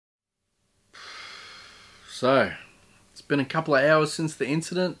So, it's been a couple of hours since the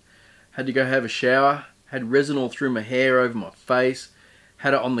incident. Had to go have a shower. Had resin all through my hair, over my face.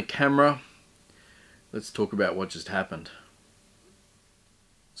 Had it on the camera. Let's talk about what just happened.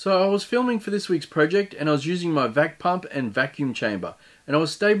 So I was filming for this week's project and I was using my vac pump and vacuum chamber. And I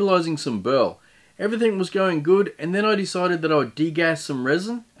was stabilizing some burl. Everything was going good, and then I decided that I would degas some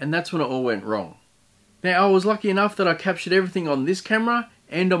resin, and that's when it all went wrong. Now I was lucky enough that I captured everything on this camera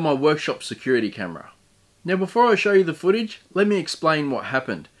and on my workshop security camera. Now before I show you the footage, let me explain what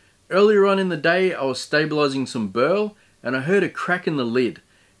happened. Earlier on in the day I was stabilizing some burl and I heard a crack in the lid.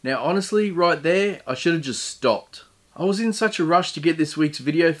 Now honestly, right there I should have just stopped. I was in such a rush to get this week's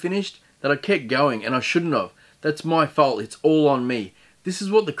video finished that I kept going, and I shouldn't have. That's my fault, it's all on me. This is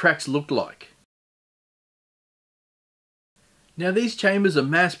what the cracks looked like. Now these chambers are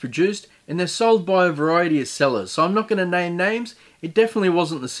mass produced and they're sold by a variety of sellers, so I'm not going to name names. It definitely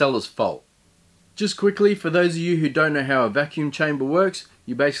wasn't the seller's fault. Just quickly, for those of you who don't know how a vacuum chamber works,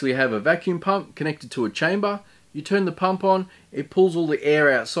 you basically have a vacuum pump connected to a chamber. You turn the pump on, it pulls all the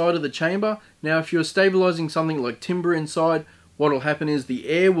air outside of the chamber. Now if you're stabilizing something like timber inside, what will happen is the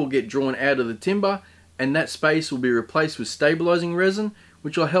air will get drawn out of the timber and that space will be replaced with stabilizing resin,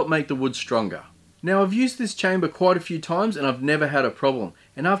 which will help make the wood stronger. Now I've used this chamber quite a few times and I've never had a problem.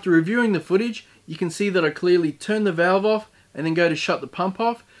 And after reviewing the footage, you can see that I clearly turn the valve off and then go to shut the pump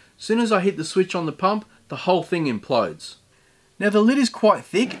off. As soon as I hit the switch on the pump, the whole thing implodes. Now the lid is quite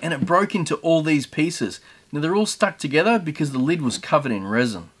thick and it broke into all these pieces. Now they're all stuck together because the lid was covered in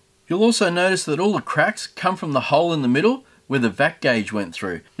resin. You'll also notice that all the cracks come from the hole in the middle where the vac gauge went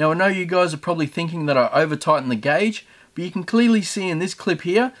through. Now I know you guys are probably thinking that I over tightened the gauge, but you can clearly see in this clip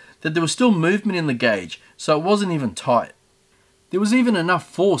here that there was still movement in the gauge, so it wasn't even tight. There was even enough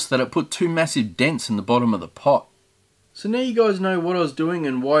force that it put two massive dents in the bottom of the pot. So now you guys know what I was doing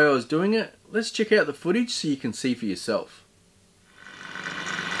and why I was doing it. Let's check out the footage so you can see for yourself.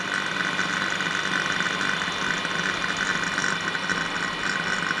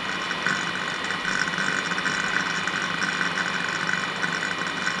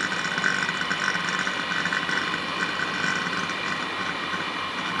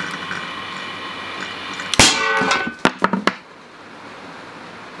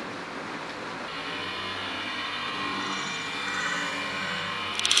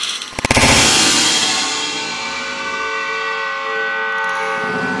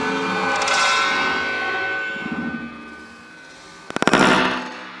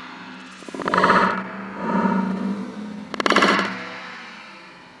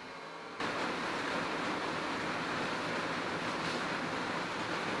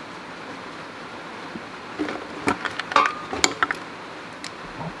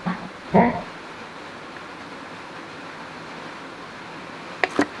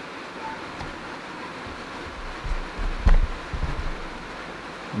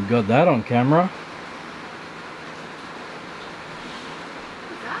 We got that on camera.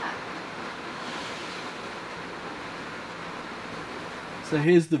 What's that? So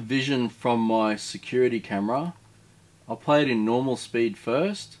here's the vision from my security camera. I'll play it in normal speed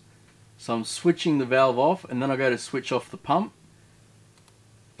first. So I'm switching the valve off and then I go to switch off the pump.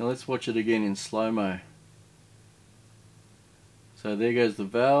 Now let's watch it again in slow-mo. So there goes the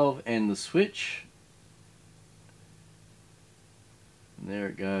valve and the switch. And there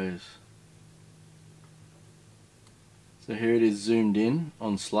it goes. So here it is zoomed in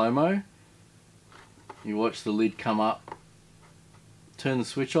on slow-mo. You watch the lid come up. Turn the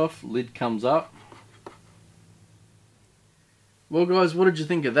switch off, lid comes up. Well guys, what did you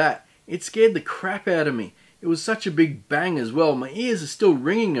think of that? It scared the crap out of me. It was such a big bang as well. My ears are still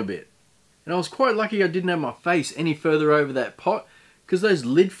ringing a bit. And I was quite lucky I didn't have my face any further over that pot, because those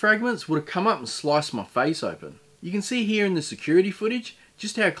lid fragments would have come up and sliced my face open. You can see here in the security footage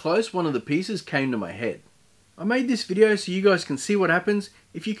just how close one of the pieces came to my head. I made this video so you guys can see what happens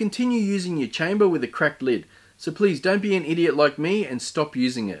if you continue using your chamber with a cracked lid. So please don't be an idiot like me and stop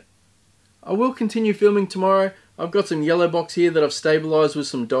using it. I will continue filming tomorrow. I've got some yellow box here that I've stabilized with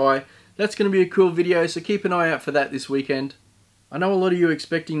some dye. That's going to be a cool video, so keep an eye out for that this weekend. I know a lot of you are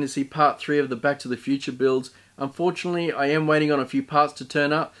expecting to see part 3 of the Back to the Future builds. Unfortunately, I am waiting on a few parts to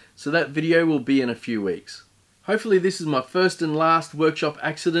turn up, so that video will be in a few weeks. Hopefully this is my first and last workshop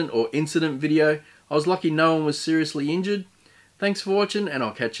accident or incident video. I was lucky no one was seriously injured. Thanks for watching and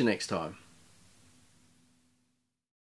I'll catch you next time.